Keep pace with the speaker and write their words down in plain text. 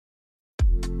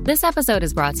This episode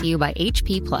is brought to you by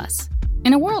HP Plus.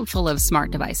 In a world full of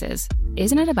smart devices,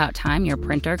 isn't it about time your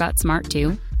printer got smart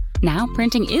too? Now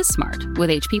printing is smart with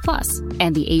HP Plus,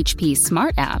 and the HP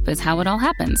Smart app is how it all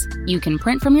happens. You can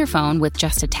print from your phone with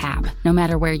just a tap, no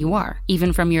matter where you are,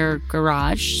 even from your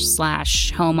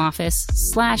garage/home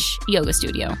office/yoga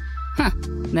studio. Huh,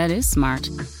 that is smart.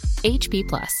 HP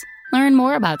Plus. Learn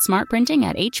more about smart printing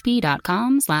at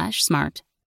hp.com/smart.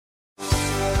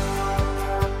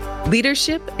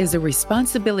 Leadership is a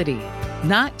responsibility,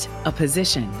 not a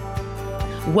position.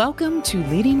 Welcome to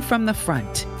Leading from the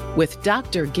Front with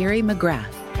Dr. Gary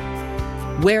McGrath,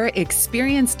 where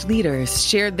experienced leaders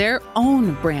share their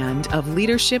own brand of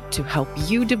leadership to help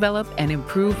you develop and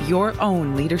improve your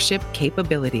own leadership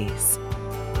capabilities.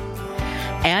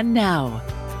 And now,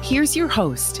 here's your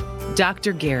host,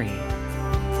 Dr. Gary.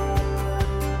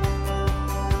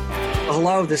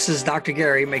 Hello, this is Dr.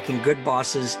 Gary, making good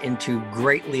bosses into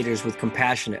great leaders with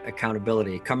compassionate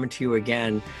accountability, coming to you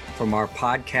again from our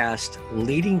podcast,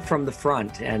 Leading from the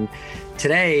Front. And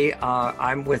today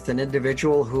I'm with an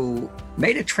individual who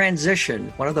made a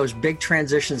transition, one of those big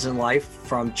transitions in life,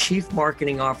 from Chief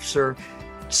Marketing Officer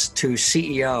to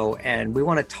CEO. And we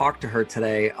want to talk to her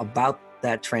today about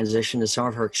that transition and some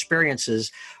of her experiences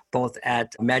both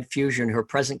at MedFusion, her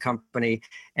present company,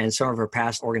 and some of her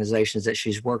past organizations that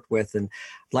she's worked with. And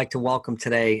I'd like to welcome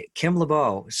today Kim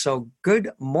Labow. So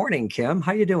good morning, Kim.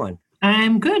 How you doing?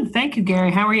 I'm good. Thank you,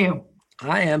 Gary. How are you?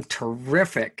 I am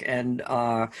terrific. And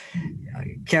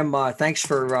Kim, thanks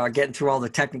for getting through all the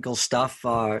technical stuff.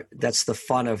 That's the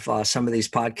fun of some of these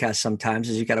podcasts sometimes,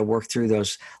 is you got to work through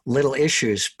those little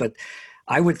issues. But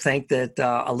I would think that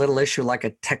a little issue like a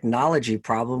technology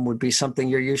problem would be something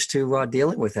you're used to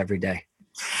dealing with every day.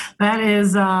 That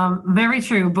is very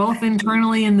true, both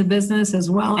internally in the business as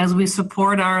well as we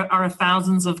support our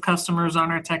thousands of customers on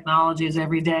our technologies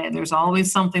every day. There's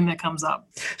always something that comes up.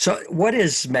 So what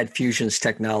is MedFusion's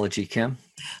technology, Kim?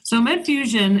 So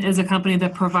MedFusion is a company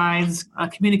that provides a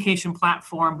communication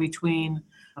platform between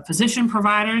physician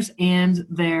providers and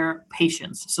their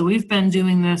patients. So we've been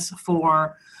doing this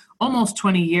for almost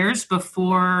 20 years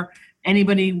before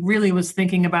anybody really was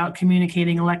thinking about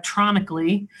communicating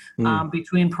electronically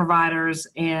between providers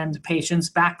and patients,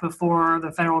 back before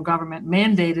the federal government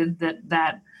mandated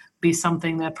that be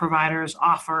something that providers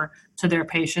offer to their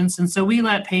patients. And so we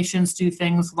let patients do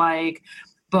things like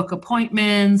book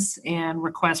appointments and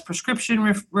request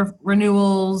prescription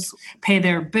renewals, pay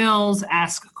their bills,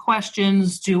 ask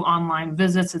questions, do online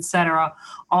visits, etc.,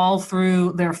 all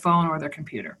through their phone or their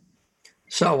computer.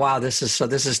 So, wow, this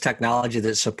is technology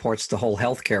that supports the whole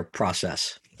healthcare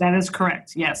process. That is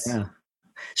correct. Yes. Yeah.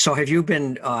 So have you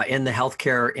been in the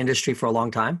healthcare industry for a long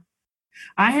time?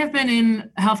 I have been in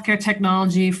healthcare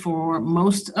technology for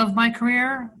most of my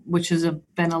career, which has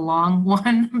been a long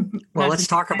one. Well, let's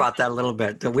talk about that a little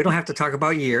bit. We don't have to talk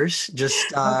about years.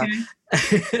 Just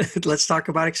let's talk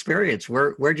about experience.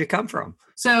 Where'd you come from?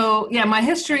 So, yeah, my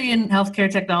history in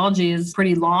healthcare technology is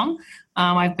pretty long.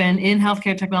 I've been in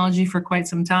healthcare technology for quite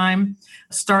some time.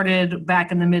 Started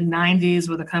back in the mid-90s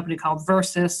with a company called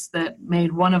Versus that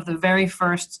made one of the very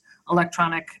first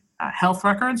electronic health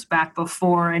records, back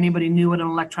before anybody knew what an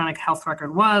electronic health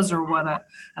record was or what a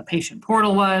patient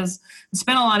portal was.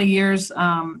 Spent a lot of years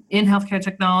in healthcare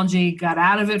technology, got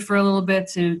out of it for a little bit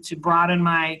to broaden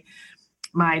my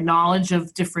knowledge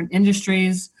of different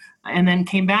industries, and then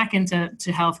came back into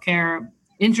healthcare,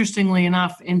 interestingly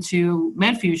enough, into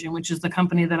MedFusion, which is the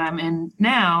company that I'm in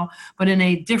now, but in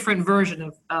a different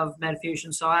version of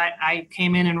MedFusion. So I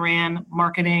came in and ran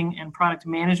marketing and product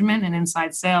management and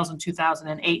inside sales in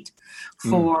 2008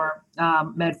 for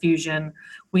MedFusion.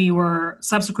 We were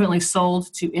subsequently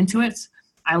sold to Intuit.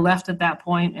 I left at that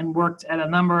point and worked at a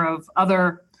number of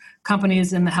other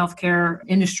companies in the healthcare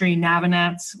industry,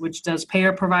 Navinet, which does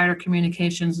payer-provider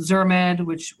communications, Zirmed,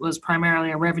 which was primarily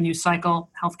a revenue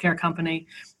cycle healthcare company.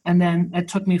 And then it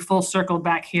took me full circle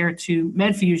back here to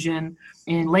MedFusion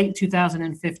in late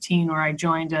 2015, where I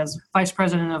joined as Vice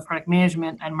President of Product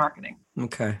Management and Marketing.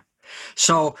 Okay.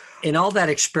 So in all that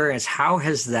experience, how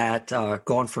has that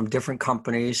gone from different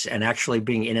companies and actually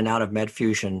being in and out of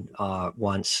MedFusion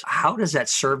once, how does that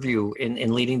serve you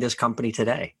in leading this company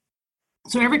today?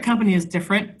 So every company is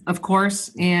different, of course,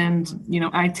 and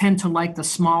I tend to like the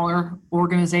smaller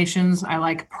organizations. I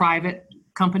like private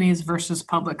companies versus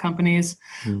public companies.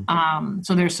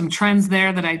 So there's some trends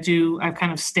there that I've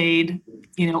kind of stayed,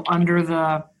 under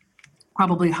the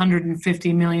probably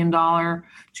 $150 million,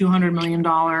 $200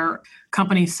 million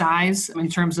company size in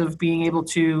terms of being able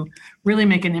to really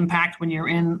make an impact when you're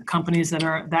in companies that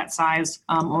are that size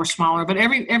or smaller. But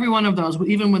every one of those,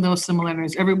 even with those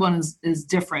similarities, everyone is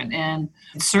different, and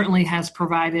it certainly has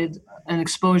provided an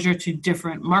exposure to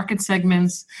different market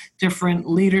segments, different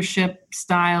leadership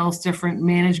styles, different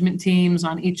management teams.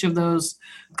 On each of those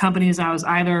companies, I was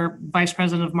either vice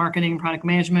president of marketing and product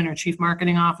management or chief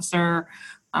marketing officer,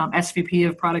 SVP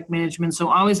of product management. So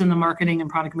always in the marketing and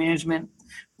product management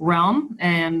realm,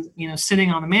 and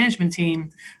sitting on the management team.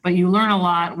 But you learn a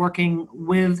lot working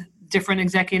with different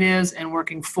executives and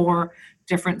working for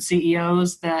different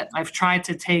CEOs that I've tried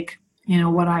to take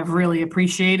what I've really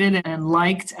appreciated and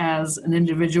liked as an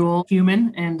individual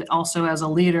human and also as a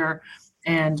leader,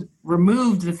 and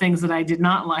removed the things that I did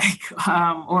not like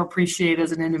or appreciate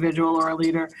as an individual or a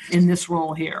leader in this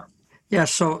role here. Yeah,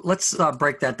 so let's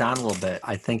break that down a little bit.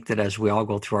 I think that as we all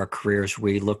go through our careers,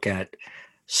 we look at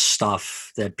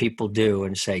stuff that people do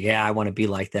and say, yeah, I want to be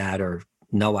like that, or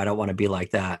no, I don't want to be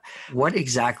like that. What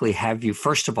exactly have you,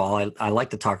 first of all, I like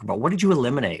to talk about, what did you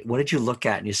eliminate? What did you look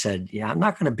at and you said, yeah, I'm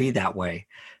not going to be that way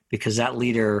because that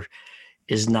leader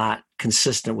is not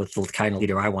consistent with the kind of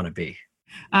leader I want to be?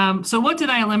 So what did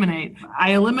I eliminate?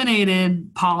 I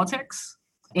eliminated politics,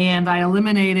 and I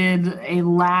eliminated a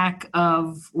lack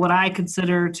of what I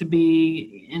consider to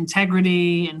be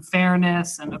integrity and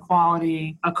fairness and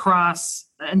equality across,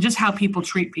 and just how people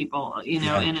treat people, in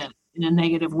a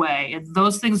negative way.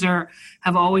 Those things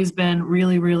have always been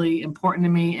really, really important to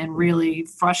me and really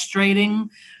frustrating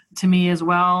to me as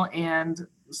well. And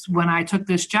when I took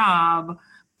this job,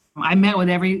 I met with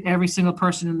every single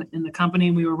person in the company.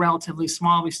 We were relatively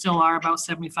small. We still are, about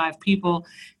 75 people.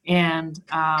 And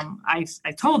I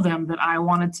told them that I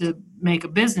wanted to make a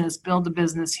business, build a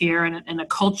business here and a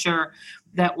culture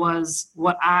that was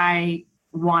what I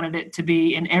wanted it to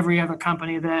be in every other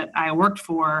company that I worked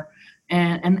for.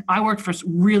 And I worked for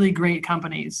really great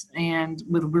companies and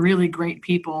with really great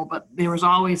people, but there was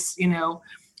always,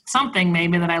 something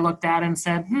maybe that I looked at and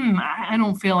said, I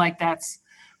don't feel like that's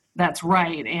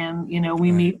right. And,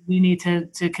 we need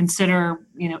to consider,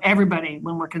 everybody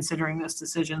when we're considering this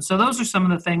decision. So those are some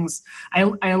of the things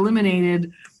I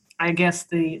eliminated, I guess,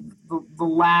 the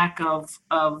lack of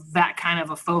that kind of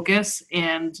a focus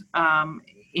and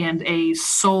a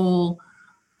sole,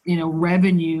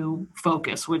 revenue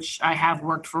focus, which I have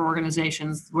worked for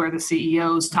organizations where the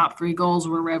CEO's top 3 goals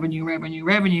were revenue, revenue,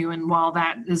 revenue. And while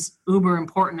that is uber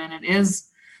important and it is,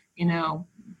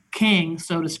 king,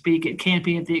 so to speak, it can't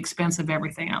be at the expense of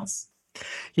everything else.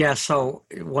 Yeah. So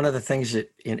one of the things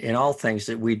that in all things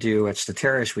that we do at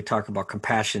Statarius, we talk about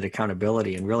compassionate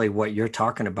accountability. And really what you're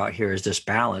talking about here is this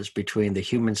balance between the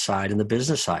human side and the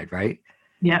business side, right?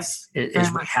 Yes. We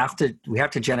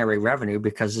have to generate revenue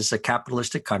because it's a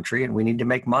capitalistic country and we need to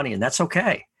make money, and that's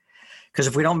okay. Because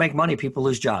if we don't make money, people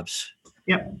lose jobs.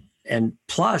 Yep. And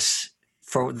plus,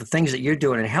 for the things that you're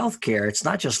doing in healthcare, it's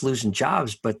not just losing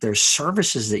jobs, but there's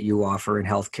services that you offer in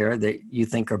healthcare that you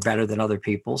think are better than other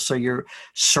people. So you're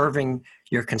serving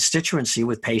your constituency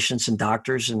with patients and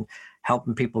doctors and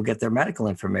helping people get their medical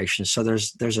information. So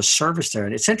there's a service there.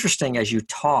 And it's interesting as you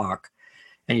talk,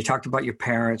 and you talked about your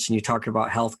parents and you talked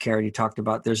about healthcare and you talked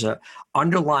about, there's a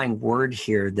underlying word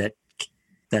here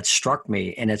that struck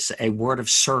me, and it's a word of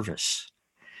service,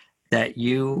 that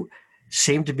you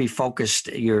seem to be focused,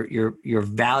 your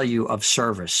value of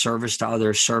service to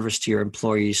others, service to your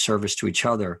employees, service to each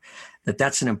other,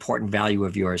 that's an important value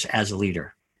of yours as a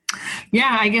leader.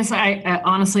 Yeah, I guess I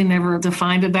honestly never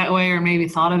defined it that way or maybe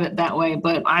thought of it that way,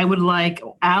 but I would like,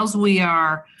 as we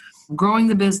are growing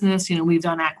the business, we've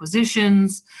done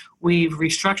acquisitions, we've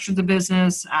restructured the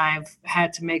business, I've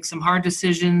had to make some hard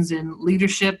decisions in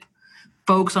leadership,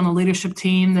 folks on the leadership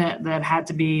team that had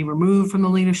to be removed from the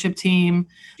leadership team.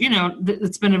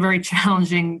 It's been a very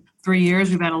challenging 3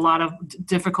 years. We've had a lot of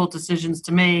difficult decisions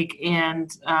to make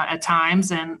and at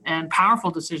times and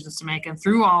powerful decisions to make. And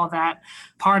through all of that,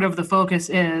 part of the focus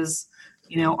is,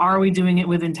 are we doing it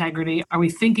with integrity? Are we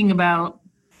thinking about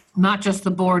not just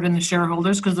the board and the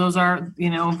shareholders, because those are,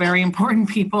 very important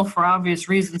people for obvious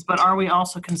reasons, but are we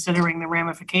also considering the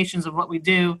ramifications of what we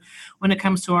do when it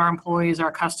comes to our employees,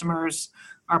 our customers,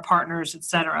 our partners, et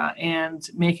cetera, and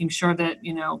making sure that,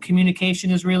 communication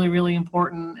is really, really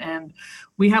important. And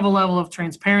we have a level of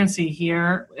transparency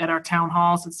here at our town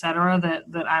halls, et cetera,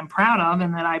 that I'm proud of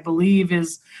and that I believe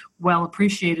is well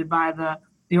appreciated by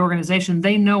the organization.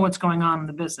 They know what's going on in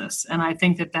the business. And I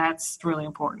think that that's really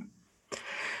important.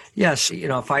 Yes.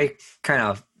 If I kind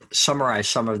of summarize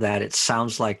some of that, it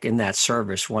sounds like in that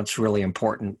service, what's really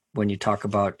important when you talk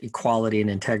about equality and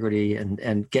integrity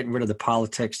and getting rid of the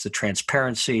politics, the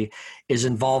transparency, is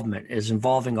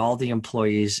involving all the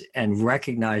employees and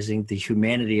recognizing the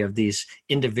humanity of these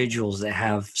individuals that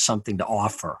have something to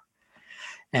offer.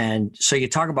 And so you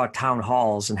talk about town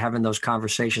halls and having those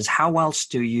conversations. How else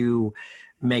do you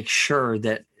make sure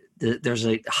that there's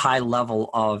a high level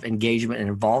of engagement and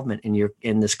involvement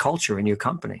in this culture, in your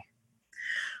company?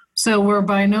 So we're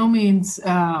by no means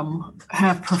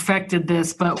have perfected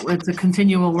this, but it's a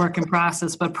continual work in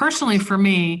process. But personally for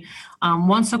me,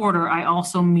 once a quarter, I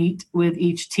also meet with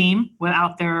each team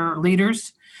without their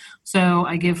leaders. So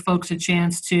I give folks a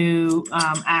chance to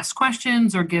ask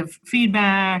questions or give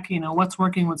feedback, what's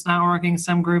working, what's not working.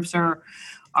 Some groups are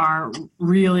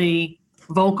really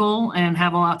vocal and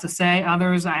have a lot to say.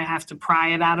 Others, I have to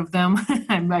pry it out of them.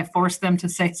 I force them to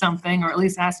say something or at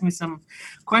least ask me some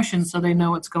questions so they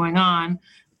know what's going on.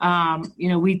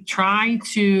 We try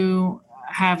to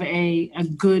have a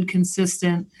good,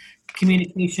 consistent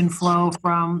communication flow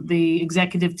from the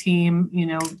executive team,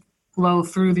 flow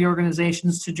through the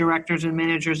organizations to directors and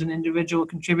managers and individual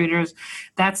contributors.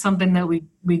 That's something that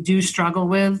we do struggle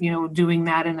with, doing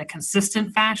that in a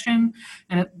consistent fashion.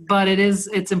 But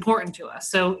it's important to us.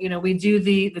 So, we do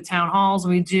the town halls.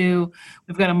 We've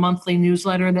got a monthly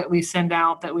newsletter that we send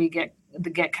out that we get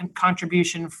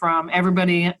contribution from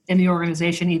everybody in the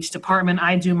organization, each department.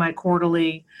 I do my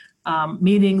quarterly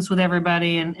meetings with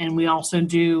everybody, and we also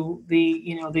do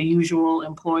the usual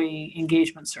employee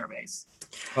engagement surveys.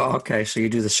 Oh, okay. So you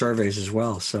do the surveys as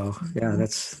well. So yeah,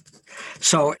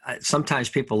 sometimes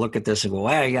people look at this and go,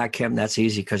 "Hey, yeah, Kim, that's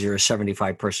easy because you're a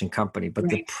 75-person company." But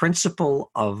right. The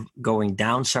principle of going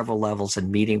down several levels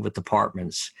and meeting with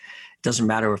departments, it doesn't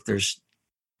matter if there's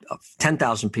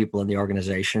 10,000 people in the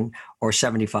organization or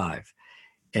 75.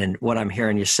 And what I'm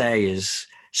hearing you say is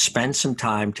spend some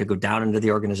time to go down into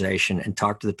the organization and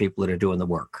talk to the people that are doing the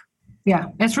work. Yeah,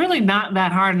 it's really not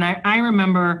that hard. And I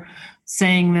remember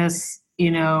saying this,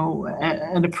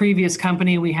 at a previous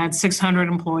company, we had 600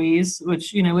 employees,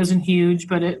 which, isn't huge,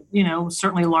 but it,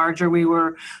 certainly larger. We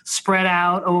were spread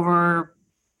out over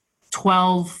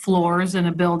 12 floors in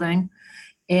a building.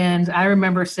 And I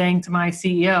remember saying to my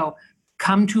CEO,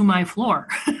 come to my floor,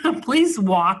 please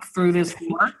walk through this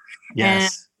floor yes.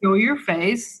 and show your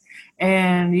face.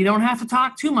 And you don't have to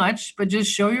talk too much, but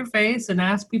just show your face and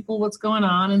ask people what's going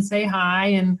on and say hi.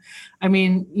 And I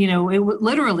mean,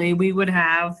 literally we would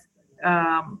have,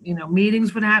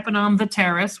 meetings would happen on the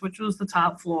terrace, which was the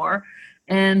top floor.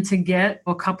 And to get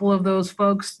a couple of those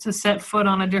folks to set foot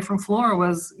on a different floor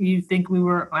was, you think we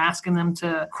were asking them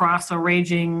to cross a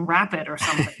raging rapid or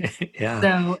something. Yeah.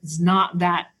 So it's not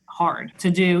that hard to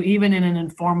do, even in an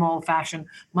informal fashion.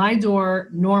 My door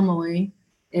normally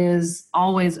is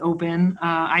always open.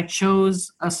 I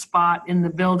chose a spot in the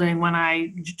building when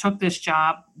I took this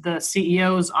job. The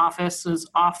CEO's office was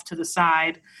off to the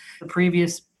side. The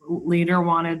previous leader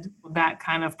wanted that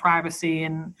kind of privacy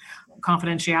and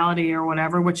confidentiality or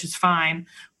whatever, which is fine.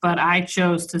 But I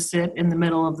chose to sit in the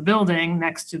middle of the building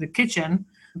next to the kitchen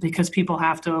because people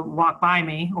have to walk by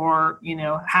me, or,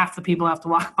 half the people have to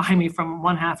walk by me from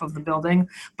one half of the building.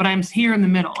 But I'm here in the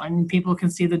middle and people can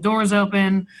see the doors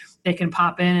open. They can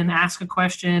pop in and ask a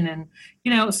question.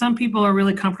 And, some people are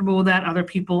really comfortable with that. Other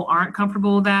people aren't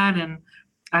comfortable with that. And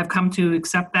I've come to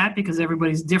accept that because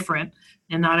everybody's different.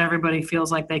 And not everybody feels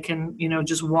like they can,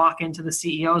 just walk into the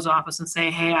CEO's office and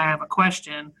say, hey, I have a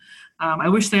question. I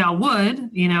wish they all would,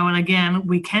 and again,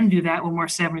 we can do that when we're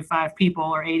 75 people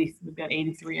or 80, we've got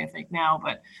 83, I think now,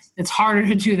 but it's harder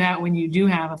to do that when you do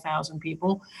have 1,000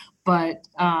 people. But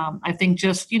I think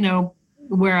just,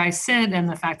 where I sit and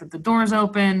the fact that the door's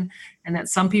open and that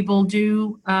some people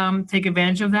do take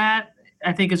advantage of that,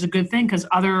 I think is a good thing because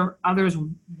others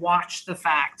watch the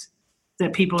fact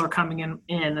that people are coming in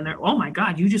and they're, oh my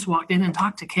God, you just walked in and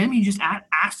talked to Kim? You just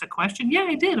asked a question? Yeah,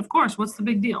 I did, of course. What's the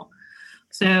big deal?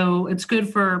 So it's good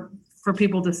for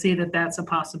people to see that that's a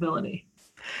possibility.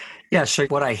 Yeah, so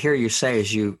what I hear you say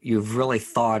is you've really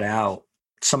thought out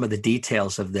some of the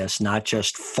details of this, not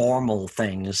just formal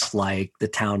things like the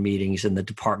town meetings and the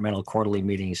departmental quarterly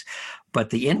meetings, but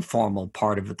the informal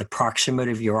part of it, the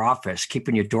proximity of your office,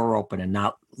 keeping your door open and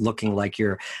not looking like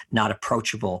you're not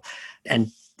approachable.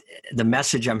 And the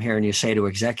message I'm hearing you say to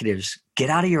executives, get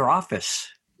out of your office.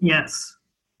 Yes.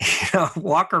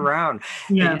 Walk around.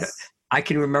 Yes. I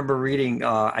can remember reading,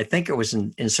 I think it was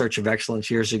in Search of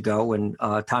Excellence years ago when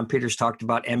Tom Peters talked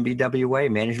about MBWA,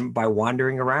 management by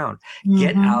wandering around. Mm-hmm.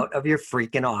 Get out of your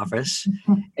freaking office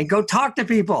and go talk to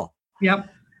people. Yep.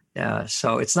 Yeah.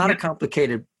 So it's not a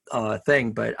complicated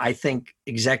thing, but I think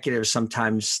executives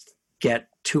sometimes get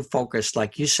too focused,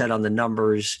 like you said, on the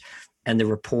numbers and the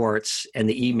reports and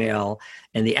the email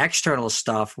and the external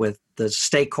stuff with the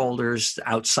stakeholders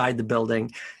outside the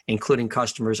building, including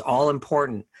customers, all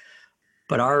important.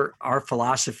 But our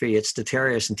philosophy at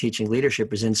Statarius in teaching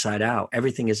leadership is inside out.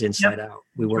 Everything is inside out.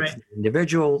 We work for the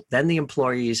individual, then the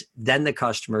employees, then the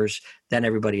customers, then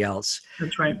everybody else.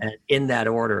 That's right. And in that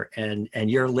order. And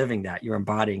you're living that. You're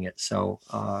embodying it. So,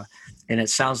 and it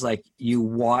sounds like you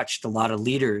watched a lot of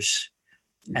leaders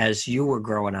as you were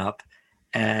growing up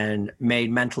and made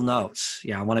mental notes.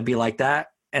 Yeah, I want to be like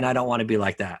that, and I don't want to be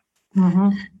like that.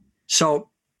 Mm-hmm. So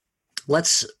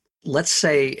let's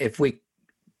say if we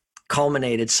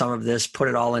culminated some of this, put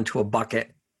it all into a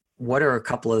bucket, what are a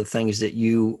couple of the things that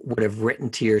you would have written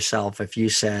to yourself if you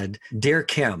said, "Dear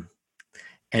Kim,"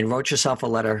 and wrote yourself a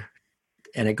letter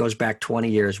and it goes back 20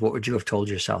 years, what would you have told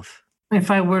yourself? If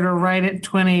I were to write it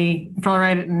if I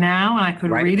write it now and I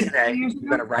could read it today, 20 years ago? You're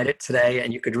going to write it today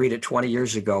and you could read it 20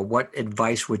 years ago. What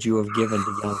advice would you have given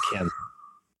to young Kim?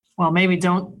 Well, maybe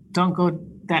don't go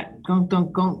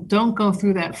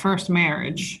through that first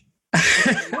marriage. Or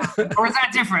is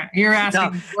that different? You're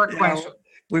asking your question.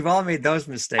 We've all made those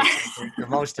mistakes.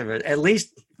 Most of it, at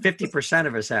least 50%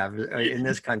 of us have in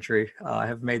this country,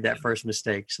 have made that first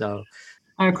mistake. So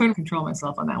I couldn't control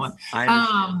myself on that one.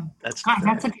 That's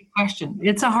a good question.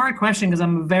 It's a hard question because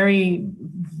I'm a very,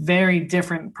 very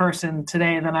different person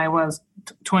today than I was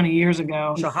 20 years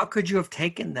ago. So how could you have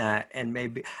taken that and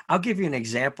maybe, I'll give you an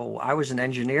example. I was an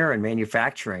engineer in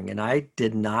manufacturing and I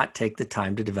did not take the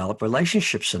time to develop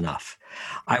relationships enough.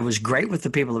 I was great with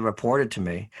the people that reported to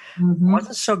me. Mm-hmm. I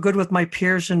wasn't so good with my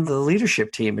peers and the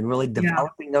leadership team and really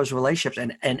developing those relationships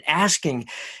and asking,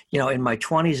 in my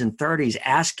 20s and 30s,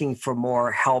 asking for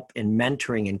more help in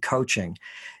mentoring and coaching.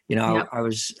 I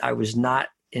was not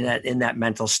in that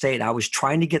mental state. I was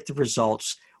trying to get the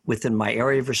results within my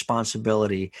area of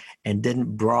responsibility and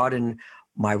didn't broaden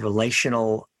my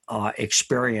relational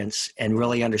experience and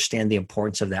really understand the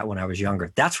importance of that when I was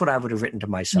younger. That's what I would have written to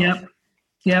myself.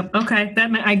 Yep. Okay.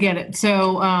 I get it.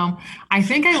 So I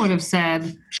think I would have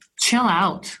said, chill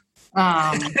out.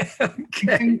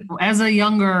 Okay. As a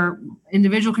younger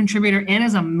individual contributor and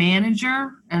as a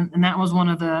manager, and that was one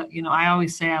of the, I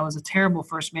always say I was a terrible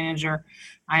first manager.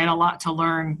 I had a lot to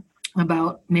learn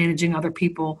about managing other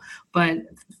people, but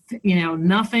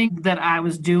nothing that I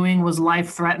was doing was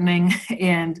life-threatening.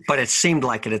 But it seemed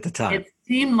like it at the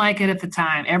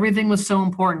time. Everything was so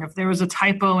important. If there was a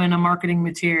typo in a marketing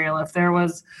material, if there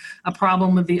was a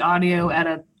problem with the audio at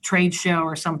a trade show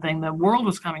or something, the world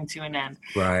was coming to an end.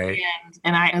 Right.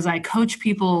 And as I coach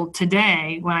people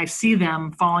today, when I see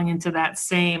them falling into that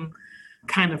same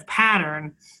kind of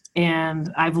pattern,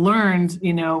 and I've learned,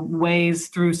 ways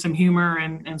through some humor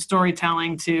and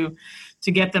storytelling to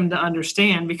get them to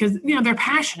understand, because, they're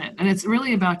passionate, and it's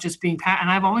really about just being and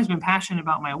I've always been passionate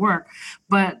about my work,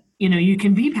 but, you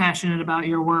can be passionate about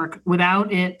your work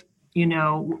without it,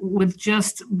 with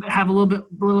just have a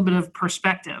little bit of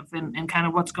perspective and kind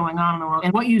of what's going on in the world.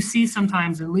 And what you see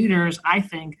sometimes in leaders, I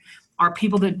think, are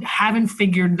people that haven't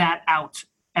figured that out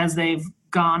as they've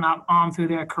gone on through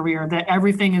their career, that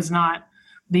everything is not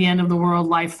the end of the world,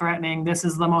 life-threatening. This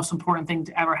is the most important thing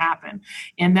to ever happen.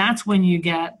 And that's when you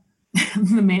get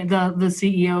the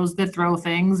CEOs that throw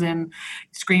things and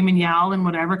scream and yell and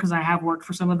whatever, because I have worked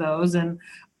for some of those, and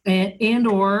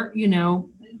or,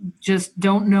 just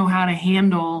don't know how to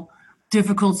handle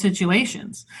difficult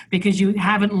situations because you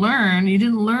didn't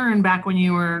learn back when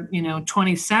you were,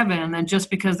 27, that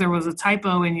just because there was a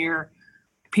typo in your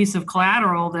piece of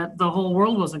collateral that the whole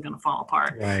world wasn't going to fall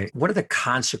apart. Right. What are the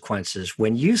consequences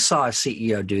when you saw a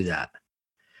CEO do that?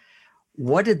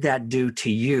 What did that do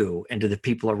to you and to the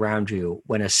people around you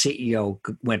when a CEO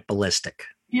went ballistic?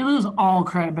 You lose all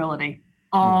credibility,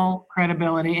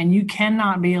 and you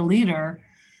cannot be a leader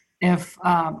if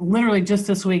literally just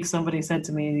this week somebody said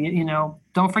to me,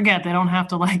 don't forget, they don't have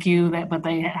to like you, but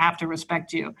they have to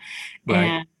respect you.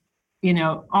 Right.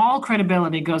 And all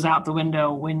credibility goes out the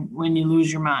window when you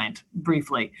lose your mind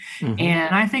briefly. Mm-hmm.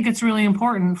 And I think it's really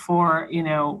important for,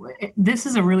 this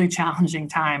is a really challenging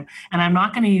time. And I'm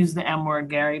not going to use the M word,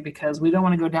 Gary, because we don't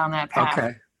want to go down that path.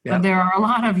 Okay. Yep. But there are a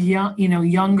lot of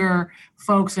younger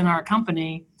folks in our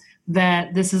company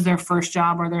that this is their first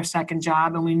job or their second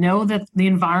job. And we know that the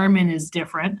environment is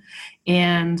different.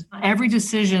 And every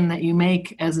decision that you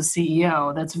make as a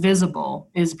CEO that's visible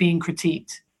is being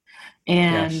critiqued.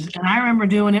 And I remember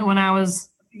doing it when I was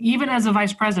even as a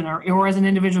vice president or as an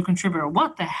individual contributor,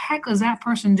 what the heck is that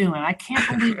person doing? I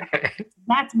can't believe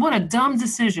that's what a dumb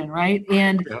decision, right?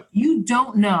 And you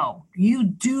don't know. You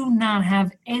do not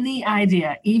have any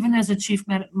idea, even as a chief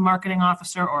marketing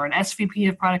officer or an SVP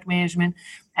of product management,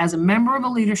 as a member of a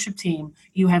leadership team,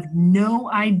 you have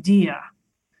no idea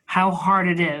how hard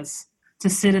it is to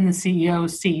sit in the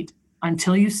CEO's seat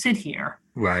until you sit here.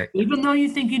 Right. Even though you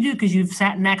think you do, because you've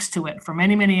sat next to it for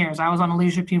many, many years. I was on a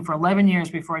leadership team for 11 years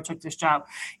before I took this job.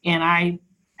 And I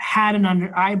had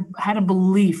a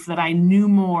belief that I knew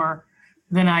more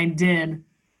than I did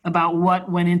about what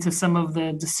went into some of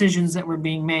the decisions that were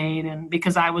being made. And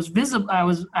because I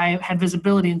had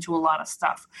visibility into a lot of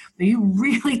stuff. But you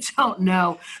really don't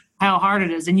know how hard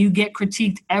it is. And you get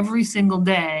critiqued every single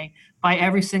day by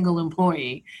every single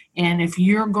employee. And if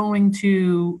you're going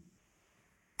to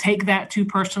take that too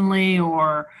personally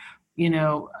or,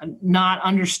 not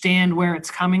understand where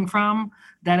it's coming from,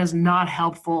 that is not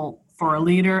helpful for a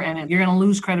leader, and you're going to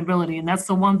lose credibility. And that's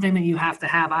the one thing that you have to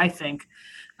have, I think,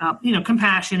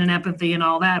 compassion and empathy and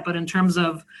all that. But in terms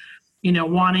of,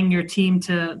 wanting your team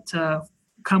to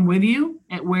come with you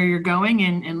at where you're going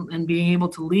and being able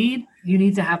to lead, you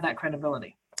need to have that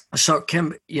credibility. So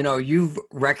Kim, you've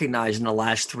recognized in the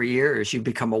last 3 years, you've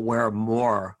become aware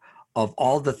more of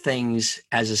all the things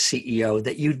as a CEO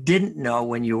that you didn't know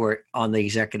when you were on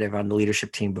the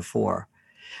leadership team before.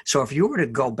 So if you were to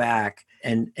go back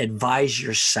and advise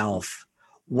yourself,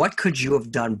 what could you have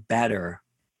done better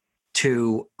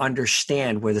to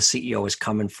understand where the CEO is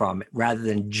coming from rather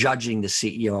than judging the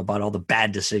CEO about all the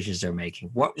bad decisions they're making?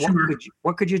 What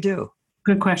could you do?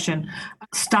 Good question.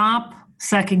 Stop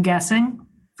second guessing,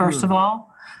 first of all.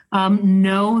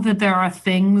 Know that there are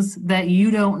things that you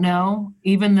don't know,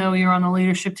 even though you're on the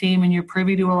leadership team and you're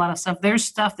privy to a lot of stuff. There's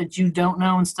stuff that you don't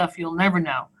know and stuff you'll never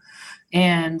know.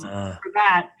 And for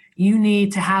that, you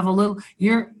need to have a little,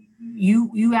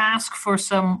 you ask for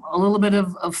a little bit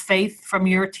of faith from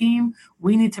your team.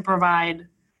 We need to provide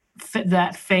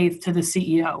that faith to the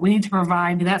CEO. We need to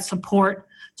provide that support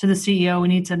to the CEO. We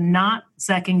need to not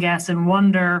second guess and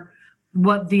wonder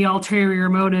what the ulterior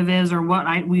motive is or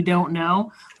we don't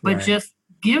know, but just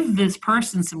give this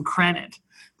person some credit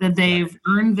that they've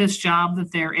earned this job that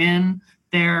they're in.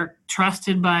 They're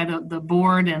trusted by the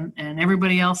board and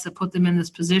everybody else that put them in this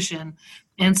position,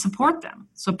 and support them.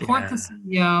 Support the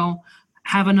CEO,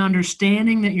 have an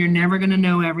understanding that you're never going to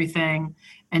know everything,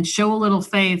 and show a little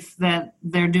faith that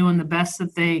they're doing the best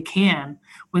that they can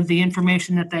with the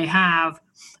information that they have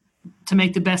to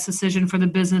make the best decision for the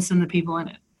business and the people in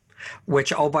it.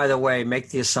 Which, by the way, make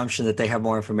the assumption that they have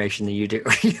more information than you do,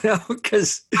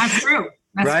 because that's true.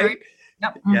 That's right? True.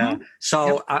 Yep. Mm-hmm. Yeah.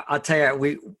 So I'll tell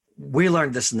you, we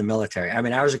learned this in the military. I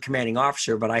mean, I was a commanding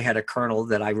officer, but I had a colonel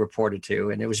that I reported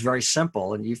to, and it was very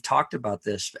simple. And you've talked about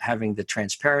this, having the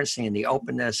transparency and the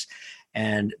openness,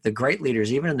 and the great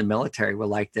leaders, even in the military, were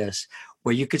like this,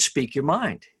 where you could speak your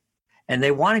mind, and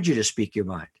they wanted you to speak your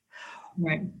mind.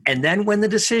 Right. And then when the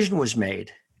decision was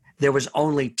made, there was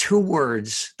only 2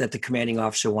 words that the commanding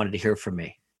officer wanted to hear from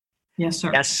me. Yes,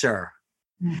 sir. Yes, sir.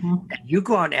 Mm-hmm. And you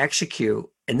go out and execute.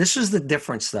 And this is the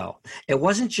difference, though. It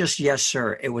wasn't just yes,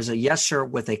 sir. It was a yes, sir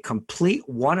with a complete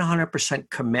 100%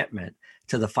 commitment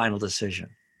to the final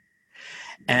decision.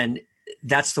 And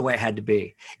that's the way it had to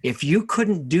be. If you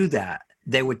couldn't do that,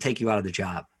 they would take you out of the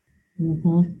job.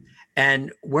 Mm-hmm.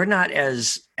 And we're not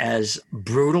as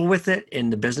brutal with it in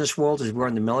the business world as we're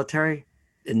in the military.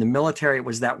 In the military, it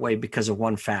was that way because of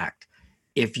one fact.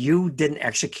 If you didn't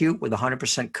execute with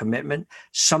 100% commitment,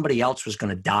 somebody else was going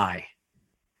to die.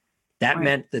 That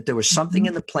meant that there was something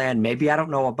in the plan, maybe I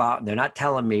don't know about, and they're not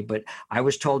telling me, but I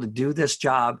was told to do this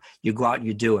job. You go out and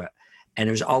you do it. And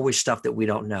there's always stuff that we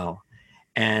don't know.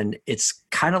 And it's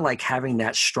kind of like having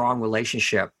that strong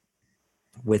relationship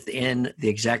within the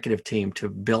executive team to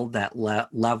build that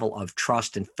level of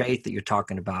trust and faith that you're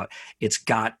talking about. It's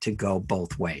got to go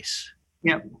both ways.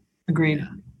 Yep. Agreed.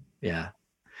 Yeah.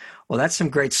 Well, that's some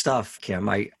great stuff, Kim.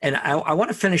 I want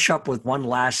to finish up with one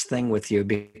last thing with you,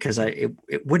 because it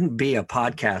wouldn't be a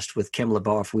podcast with Kim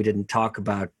Labow if we didn't talk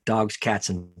about dogs, cats,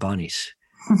 and bunnies.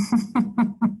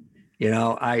 When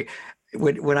I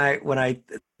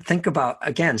think about,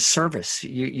 again, service,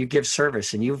 you give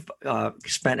service, and you've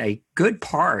spent a good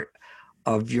part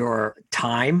of your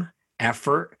time,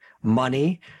 effort,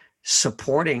 money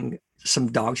supporting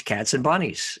some dogs, cats, and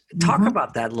bunnies. Talk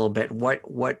about that a little bit.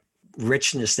 What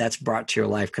richness that's brought to your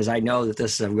life, because I know that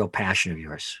this is a real passion of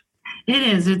yours. It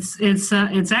is.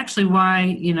 It's actually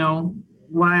why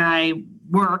I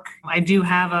work. I do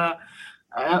have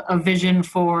a vision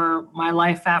for my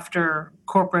life after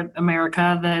corporate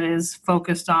America that is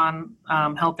focused on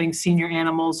helping senior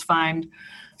animals find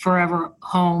forever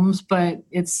homes. But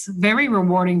it's very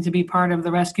rewarding to be part of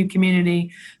the rescue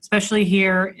community, especially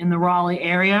here in the Raleigh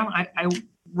area. I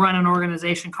run an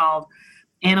organization called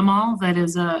Animal that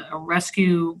is a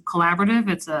rescue collaborative.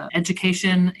 It's an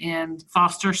education and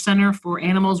foster center for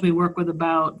animals. We work with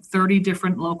about 30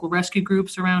 different local rescue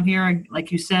groups around here,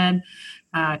 like you said,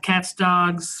 cats,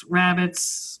 dogs,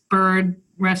 rabbits, bird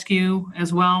rescue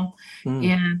as well.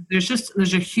 And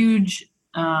there's a huge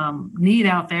need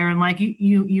out there. And like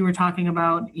you were talking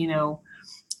about,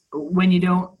 when you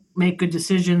don't make good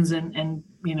decisions and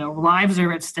lives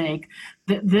are at stake,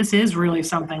 this is really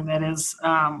something that is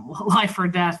life or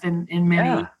death in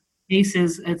many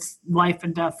cases. It's life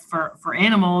and death for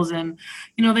animals, and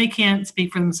they can't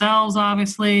speak for themselves,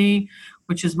 obviously,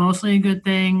 which is mostly a good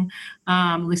thing,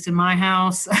 at least in my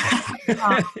house.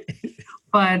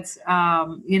 But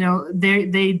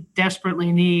they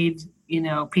desperately need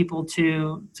people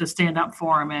to stand up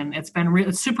for them, and it's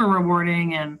been super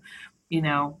rewarding, and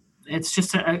it's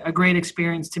just a great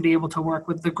experience to be able to work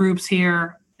with the groups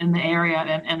here in the area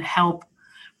and help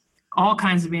all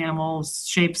kinds of animals,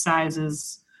 shapes,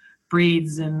 sizes,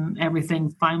 breeds, and everything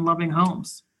find loving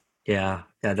homes. Yeah,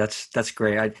 that's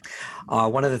great.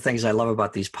 One of the things I love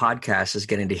about these podcasts is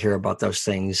getting to hear about those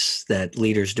things that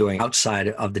leaders doing outside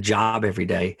of the job every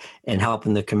day and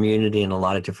helping the community in a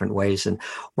lot of different ways. And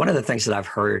one of the things that I've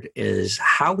heard is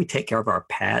how we take care of our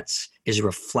pets is a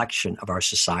reflection of our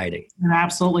society. It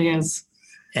absolutely is.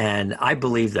 And I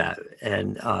believe that.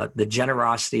 And the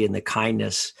generosity and the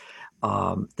kindness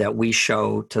that we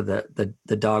show to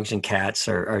the dogs and cats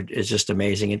is just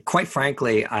amazing. And quite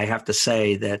frankly, I have to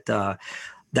say that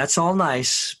that's all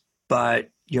nice, but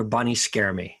your bunnies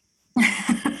scare me.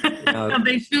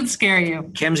 They should scare you.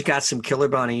 Kim's got some killer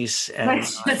bunnies, and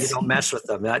you don't mess with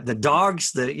them. The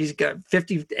dogs, he's got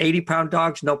 50, 80-pound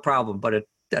dogs, no problem. But a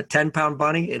 10-pound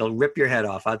bunny, it'll rip your head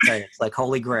off. I'll tell you, it's like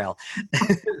Holy Grail.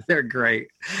 They're great.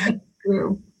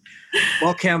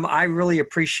 Well, Kim, I really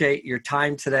appreciate your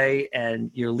time today and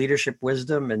your leadership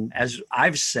wisdom. And as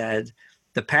I've said,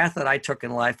 the path that I took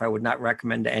in life, I would not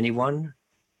recommend to anyone.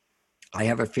 I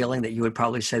have a feeling that you would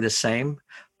probably say the same,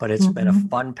 but it's been a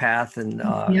fun path, and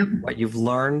what you've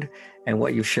learned and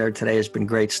what you've shared today has been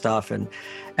great stuff. And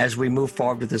as we move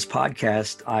forward with this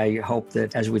podcast, I hope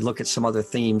that as we look at some other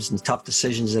themes and tough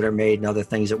decisions that are made and other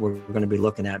things that we're going to be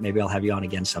looking at, maybe I'll have you on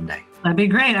again someday. That'd be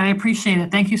great. I appreciate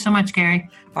it. Thank you so much, Gary.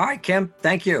 All right, Kim.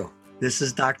 Thank you. This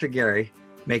is Dr. Gary,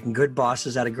 making good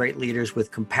bosses out of great leaders with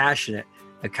compassionate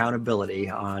accountability,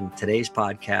 on today's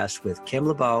podcast with Kim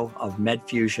Labow of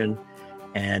MedFusion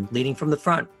and Leading from the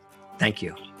Front. Thank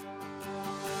you.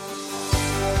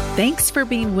 Thanks for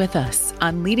being with us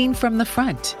on Leading from the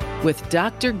Front with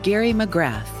Dr. Gary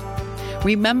McGrath.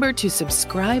 Remember to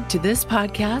subscribe to this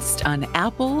podcast on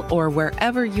Apple or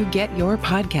wherever you get your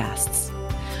podcasts.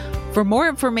 For more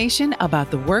information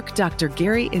about the work Dr.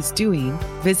 Gary is doing,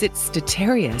 visit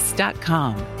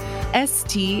statarius.com,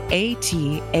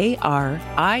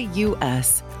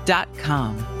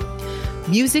 STATARIUS.com.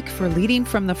 Music for Leading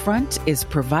from the Front is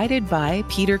provided by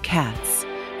Peter Katz.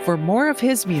 For more of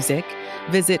his music,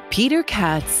 visit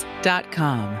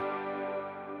peterkatz.com.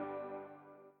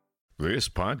 This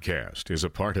podcast is a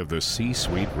part of the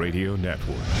C-Suite Radio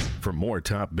Network. For more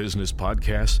top business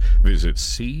podcasts, visit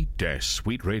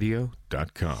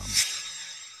c-suiteradio.com.